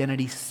our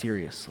identity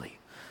seriously?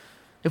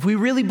 If we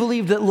really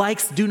believed that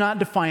likes do not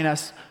define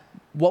us,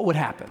 what would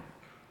happen?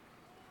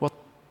 Well,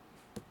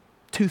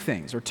 two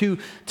things, or two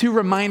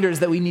reminders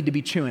that we need to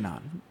be chewing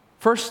on.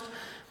 First,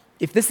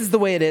 if this is the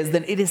way it is,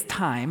 then it is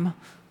time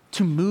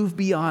to move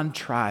beyond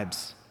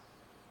tribes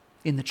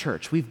in the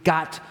church. We've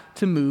got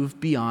to move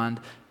beyond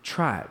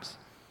tribes.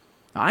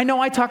 I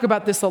know I talk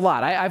about this a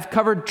lot. I've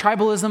covered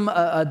tribalism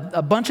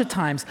a bunch of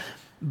times,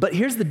 but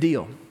here's the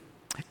deal.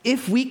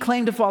 If we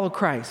claim to follow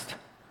Christ,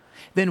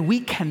 then we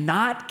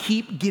cannot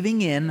keep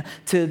giving in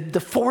to the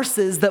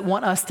forces that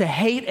want us to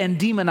hate and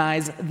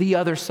demonize the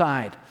other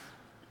side.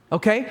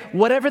 Okay?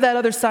 Whatever that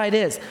other side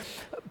is.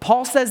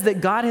 Paul says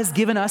that God has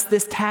given us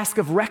this task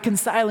of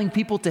reconciling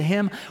people to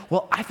him.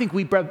 Well, I think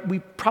we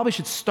probably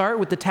should start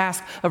with the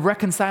task of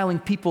reconciling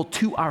people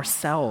to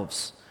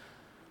ourselves.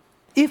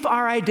 If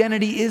our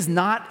identity is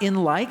not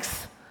in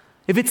likes,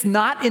 if it's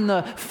not in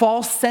the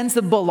false sense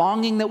of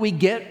belonging that we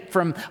get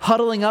from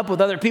huddling up with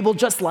other people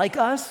just like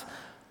us,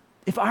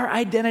 if our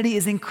identity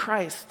is in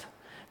Christ,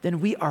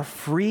 then we are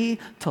free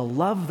to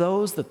love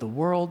those that the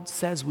world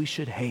says we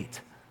should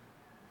hate.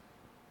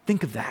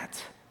 Think of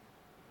that.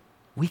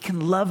 We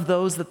can love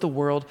those that the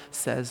world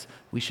says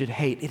we should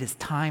hate. It is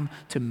time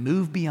to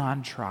move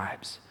beyond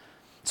tribes.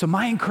 So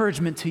my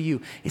encouragement to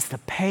you is to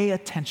pay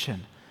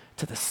attention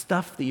to the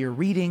stuff that you're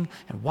reading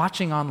and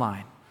watching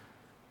online.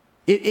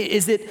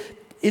 Is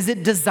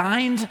it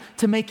designed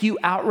to make you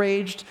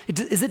outraged?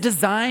 Is it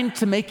designed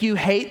to make you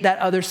hate that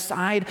other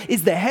side?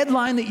 Is the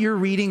headline that you're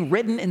reading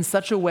written in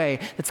such a way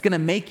that's going to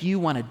make you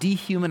want to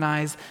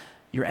dehumanize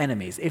your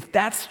enemies? If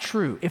that's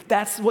true, if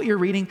that's what you're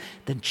reading,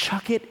 then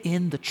chuck it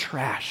in the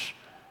trash.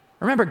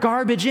 Remember,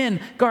 garbage in,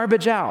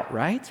 garbage out,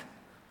 right?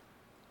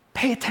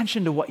 Pay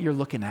attention to what you're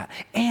looking at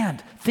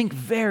and think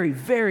very,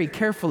 very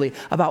carefully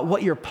about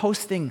what you're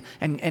posting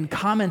and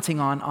commenting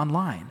on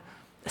online,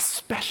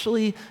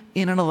 especially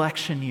in an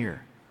election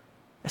year,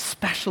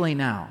 especially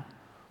now.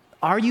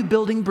 Are you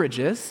building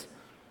bridges?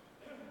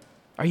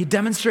 Are you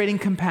demonstrating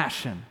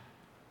compassion?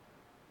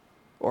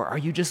 Or are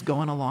you just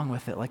going along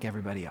with it like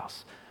everybody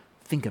else?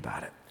 Think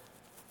about it.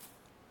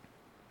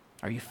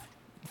 Are you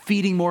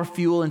feeding more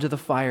fuel into the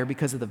fire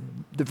because of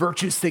the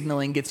virtue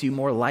signaling gets you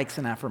more likes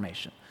and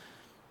affirmation?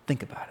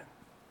 Think about it.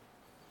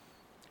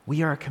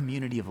 We are a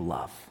community of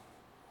love.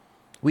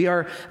 We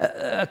are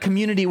a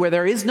community where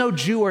there is no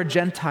Jew or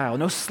Gentile,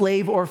 no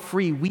slave or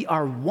free. We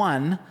are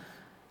one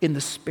in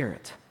the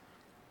Spirit.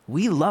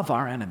 We love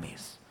our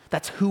enemies.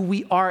 That's who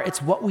we are.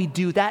 It's what we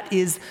do. That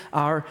is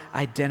our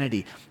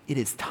identity. It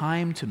is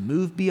time to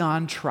move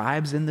beyond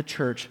tribes in the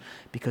church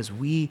because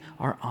we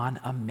are on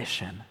a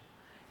mission.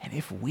 And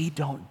if we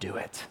don't do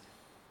it,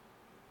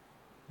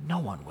 no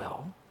one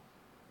will.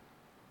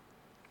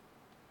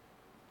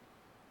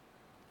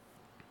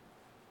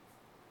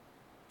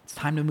 It's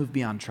time to move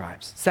beyond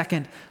tribes.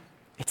 Second,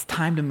 it's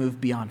time to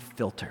move beyond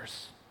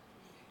filters.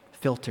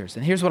 Filters.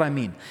 And here's what I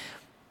mean.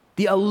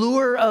 The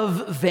allure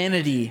of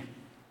vanity,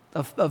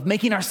 of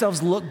making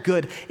ourselves look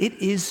good, it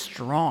is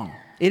strong.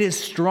 It is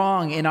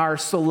strong in our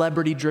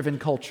celebrity-driven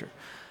culture.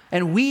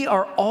 And we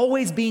are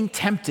always being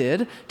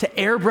tempted to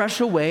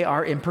airbrush away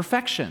our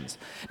imperfections.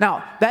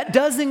 Now, that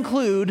does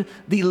include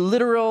the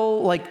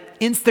literal,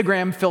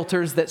 Instagram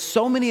filters that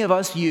so many of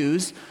us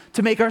use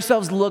to make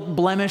ourselves look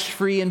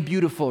blemish-free and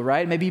beautiful,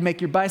 right? Maybe you make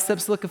your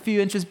biceps look a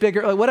few inches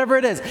bigger, whatever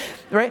it is,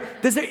 right?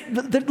 These are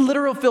the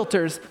literal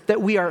filters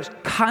that we are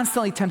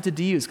constantly tempted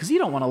to use because you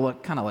don't want to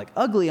look kind of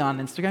ugly on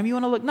Instagram. You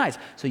want to look nice.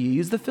 So you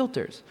use the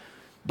filters.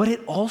 But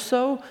it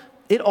also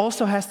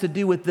has to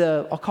do with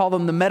I'll call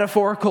them the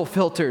metaphorical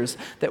filters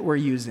that we're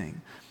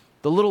using.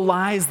 The little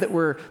lies that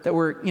we're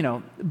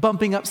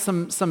bumping up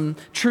some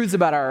truths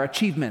about our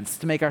achievements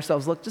to make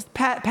ourselves look, just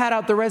pat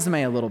out the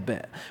resume a little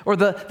bit. Or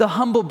the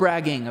humble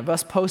bragging of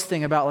us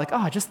posting about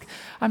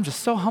I'm just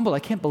so humbled. I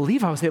can't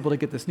believe I was able to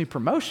get this new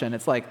promotion.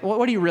 It's like,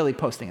 what are you really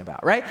posting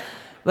about, right?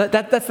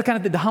 That's the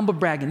kind of the humble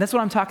bragging. That's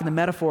what I'm talking, the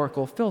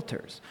metaphorical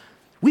filters.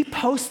 We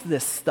post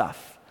this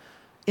stuff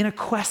in a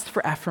quest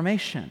for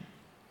affirmation.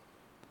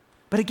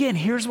 But again,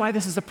 here's why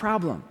this is a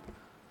problem.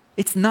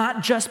 It's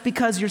not just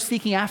because you're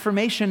seeking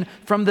affirmation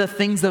from the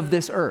things of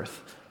this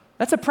earth.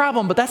 That's a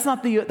problem, but that's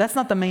not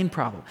the main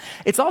problem.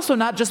 It's also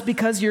not just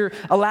because you're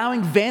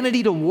allowing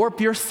vanity to warp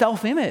your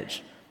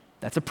self-image.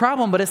 That's a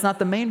problem, but it's not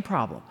the main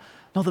problem.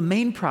 No, the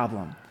main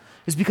problem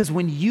is because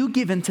when you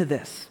give into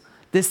this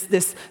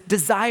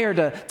desire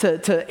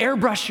to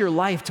airbrush your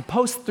life, to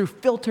post through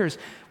filters,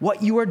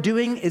 what you are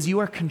doing is you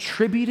are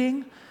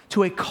contributing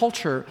to a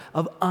culture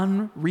of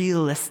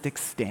unrealistic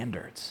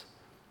standards.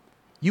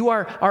 You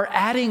are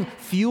adding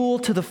fuel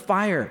to the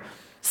fire,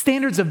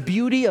 standards of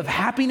beauty, of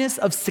happiness,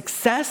 of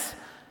success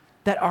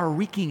that are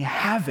wreaking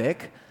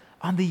havoc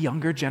on the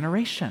younger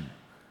generation.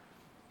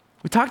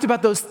 We talked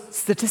about those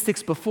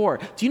statistics before.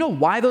 Do you know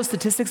why those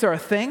statistics are a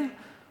thing?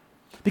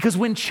 Because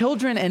when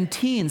children and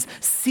teens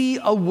see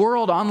a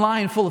world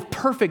online full of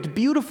perfect,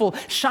 beautiful,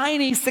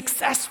 shiny,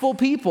 successful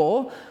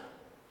people,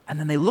 and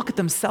then they look at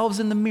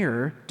themselves in the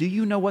mirror, do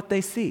you know what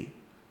they see?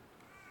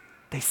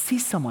 They see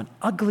someone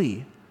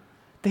ugly.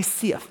 They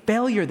see a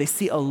failure. They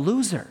see a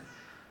loser.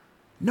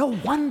 No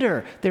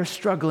wonder they're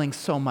struggling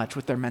so much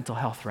with their mental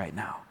health right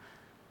now.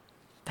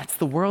 That's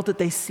the world that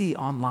they see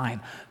online.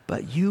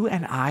 But you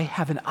and I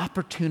have an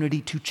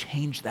opportunity to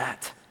change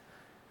that.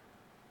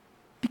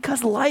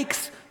 Because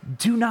likes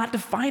do not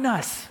define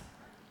us.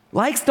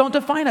 Likes don't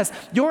define us.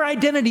 Your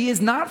identity is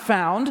not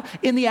found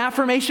in the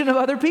affirmation of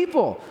other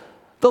people.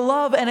 The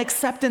love and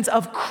acceptance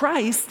of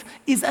Christ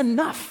is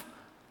enough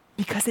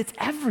because it's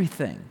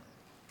everything.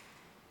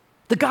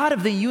 The God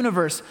of the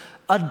universe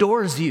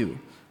adores you.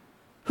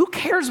 Who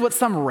cares what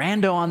some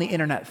rando on the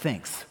internet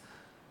thinks?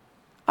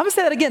 I'm gonna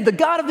say that again. The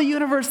God of the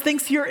universe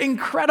thinks you're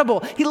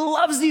incredible. He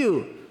loves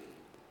you.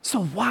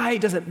 So why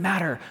does it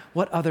matter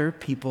what other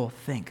people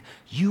think?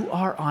 You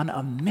are on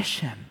a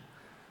mission.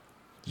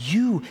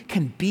 You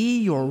can be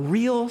your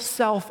real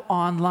self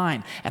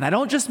online. And I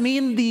don't just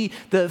mean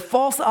the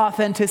false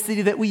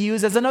authenticity that we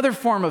use as another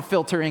form of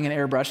filtering and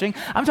airbrushing.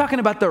 I'm talking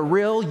about the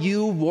real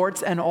you,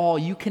 warts and all.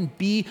 You can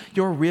be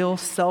your real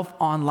self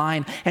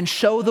online and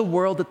show the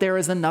world that there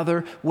is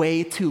another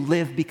way to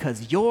live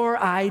because your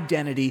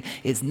identity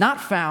is not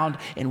found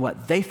in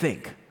what they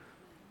think.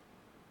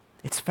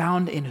 It's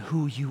found in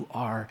who you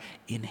are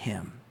in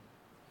Him.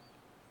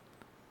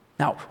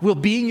 Now, will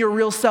being your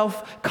real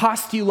self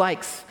cost you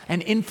likes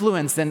and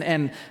influence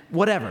and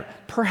whatever?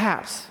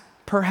 Perhaps.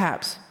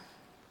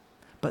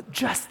 But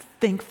just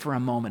think for a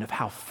moment of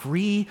how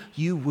free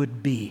you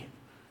would be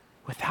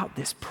without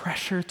this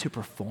pressure to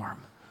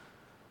perform.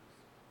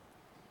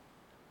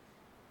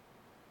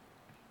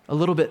 A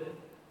little bit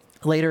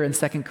later in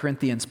 2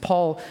 Corinthians,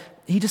 Paul,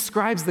 he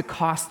describes the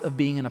cost of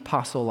being an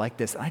apostle like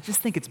this. And I just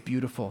think it's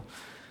beautiful.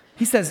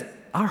 He says,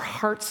 our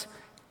hearts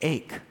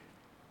ache,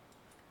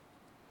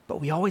 but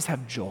we always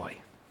have joy.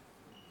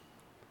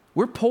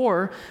 We're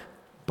poor,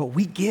 but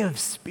we give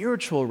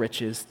spiritual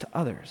riches to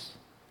others.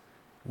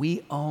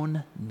 We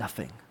own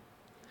nothing,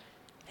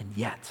 and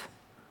yet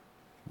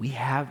we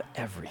have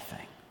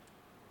everything.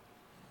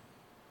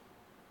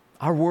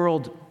 Our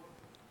world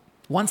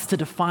wants to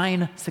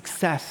define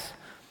success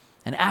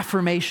and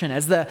affirmation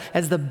as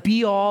the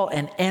be-all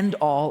and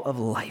end-all of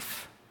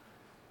life.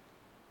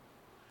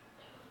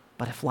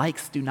 But if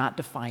likes do not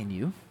define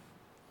you,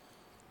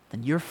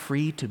 then you're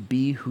free to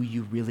be who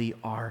you really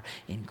are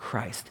in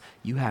Christ.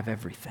 You have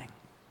everything.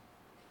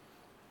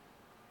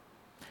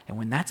 And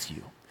when that's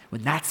you,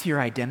 when that's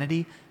your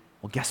identity,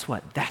 well, guess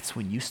what? That's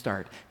when you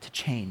start to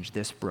change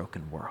this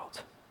broken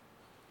world.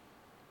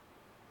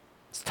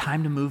 It's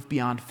time to move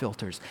beyond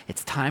filters.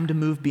 It's time to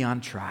move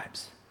beyond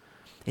tribes.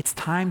 It's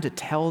time to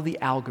tell the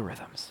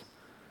algorithms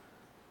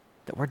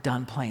that we're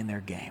done playing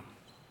their game.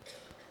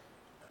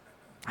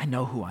 I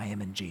know who I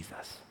am in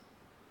Jesus.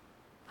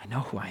 I know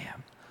who I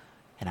am.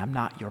 And I'm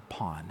not your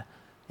pawn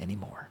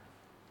anymore.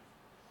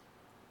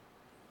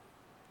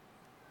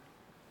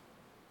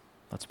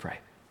 Let's pray.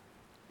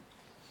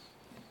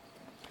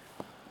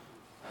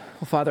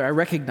 Well, Father, I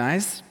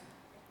recognize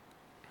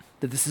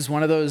that this is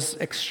one of those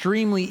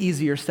extremely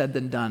easier said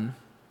than done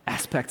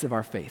aspects of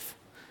our faith.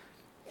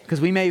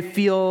 Because we may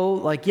feel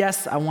like,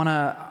 yes, I want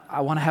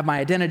to have my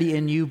identity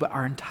in you, but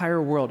our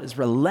entire world is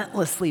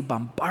relentlessly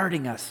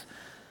bombarding us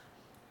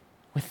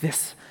with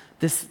this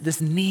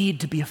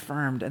need to be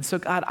affirmed. And so,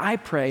 God, I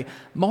pray,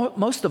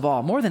 most of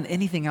all, more than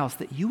anything else,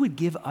 that you would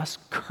give us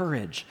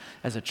courage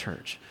as a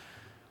church.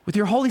 With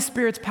your Holy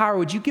Spirit's power,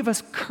 would you give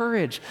us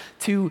courage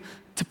to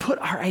put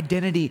our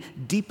identity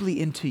deeply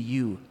into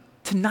you,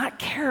 to not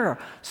care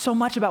so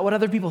much about what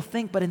other people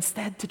think, but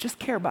instead to just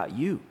care about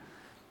you?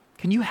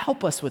 Can you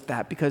help us with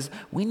that? Because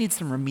we need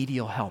some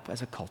remedial help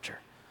as a culture.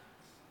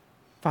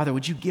 Father,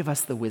 would you give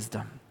us the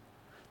wisdom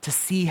to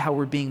see how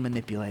we're being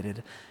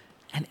manipulated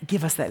and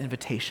give us that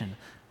invitation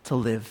to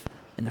live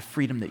in the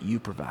freedom that you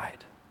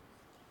provide?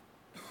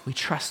 We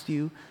trust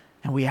you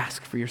and we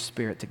ask for your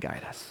Spirit to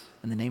guide us.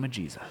 In the name of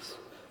Jesus,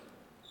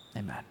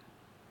 amen.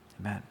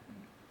 Amen.